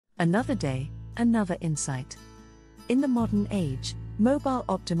Another day, another insight. In the modern age, mobile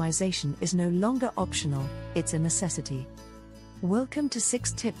optimization is no longer optional, it's a necessity. Welcome to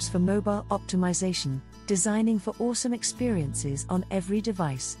 6 tips for mobile optimization, designing for awesome experiences on every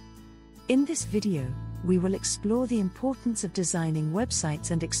device. In this video, we will explore the importance of designing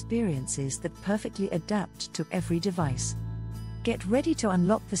websites and experiences that perfectly adapt to every device. Get ready to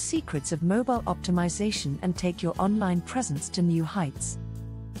unlock the secrets of mobile optimization and take your online presence to new heights.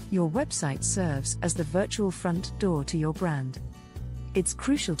 Your website serves as the virtual front door to your brand. It's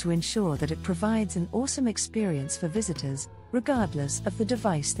crucial to ensure that it provides an awesome experience for visitors, regardless of the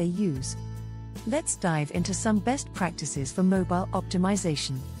device they use. Let's dive into some best practices for mobile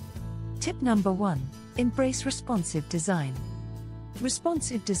optimization. Tip number 1. Embrace responsive design.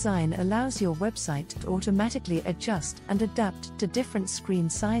 Responsive design allows your website to automatically adjust and adapt to different screen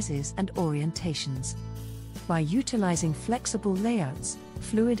sizes and orientations. By utilizing flexible layouts,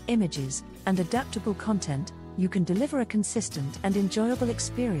 fluid images, and adaptable content, you can deliver a consistent and enjoyable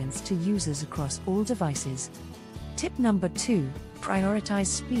experience to users across all devices. Tip number 2. Prioritize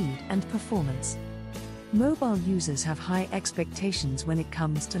speed and performance. Mobile users have high expectations when it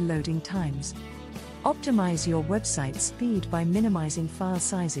comes to loading times. Optimize your website speed by minimizing file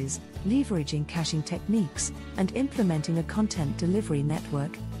sizes, leveraging caching techniques, and implementing a content delivery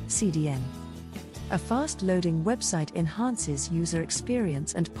network, CDN. A fast-loading website enhances user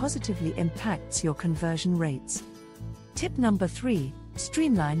experience and positively impacts your conversion rates. Tip number 3.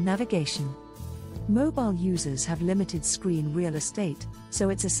 Streamline navigation. Mobile users have limited screen real estate, so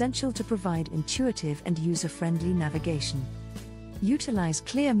it's essential to provide intuitive and user-friendly navigation. Utilize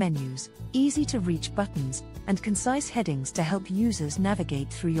clear menus, easy-to-reach buttons, and concise headings to help users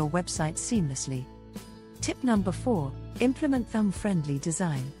navigate through your website seamlessly. Tip number 4. Implement thumb-friendly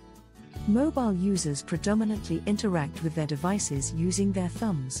design. Mobile users predominantly interact with their devices using their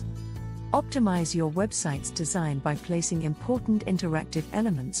thumbs. Optimize your website's design by placing important interactive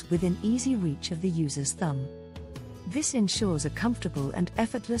elements within easy reach of the user's thumb. This ensures a comfortable and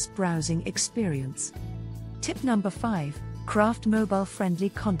effortless browsing experience. Tip number 5. Craft mobile-friendly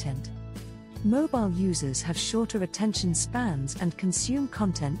content. Mobile users have shorter attention spans and consume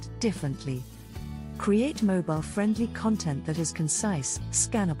content differently. Create mobile-friendly content that is concise,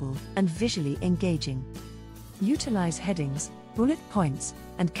 scannable, and visually engaging. Utilize headings, bullet points,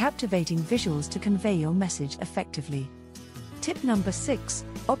 and captivating visuals to convey your message effectively. Tip number 6.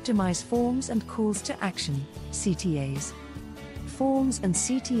 Optimize forms and calls to action, CTAs. Forms and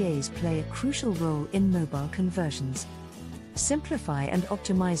CTAs play a crucial role in mobile conversions. Simplify and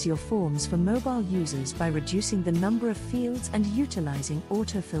optimize your forms for mobile users by reducing the number of fields and utilizing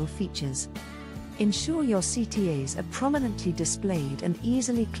autofill features. Ensure your CTAs are prominently displayed and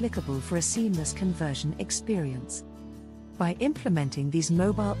easily clickable for a seamless conversion experience. By implementing these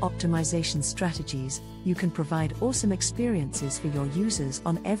mobile optimization strategies, you can provide awesome experiences for your users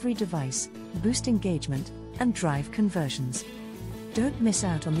on every device, boost engagement, and drive conversions. Don't miss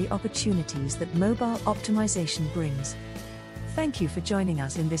out on the opportunities that mobile optimization brings. Thank you for joining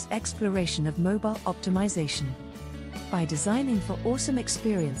us in this exploration of mobile optimization. By designing for awesome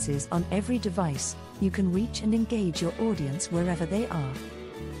experiences on every device, you can reach and engage your audience wherever they are.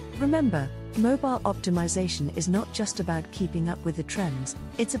 Remember, mobile optimization is not just about keeping up with the trends,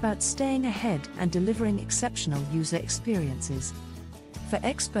 it's about staying ahead and delivering exceptional user experiences. For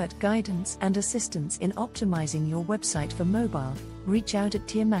expert guidance and assistance in optimizing your website for mobile, reach out at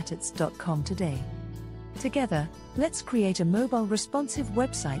teomat.com today. Together, let's create a mobile responsive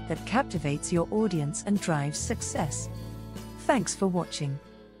website that captivates your audience and drives success. Thanks for watching.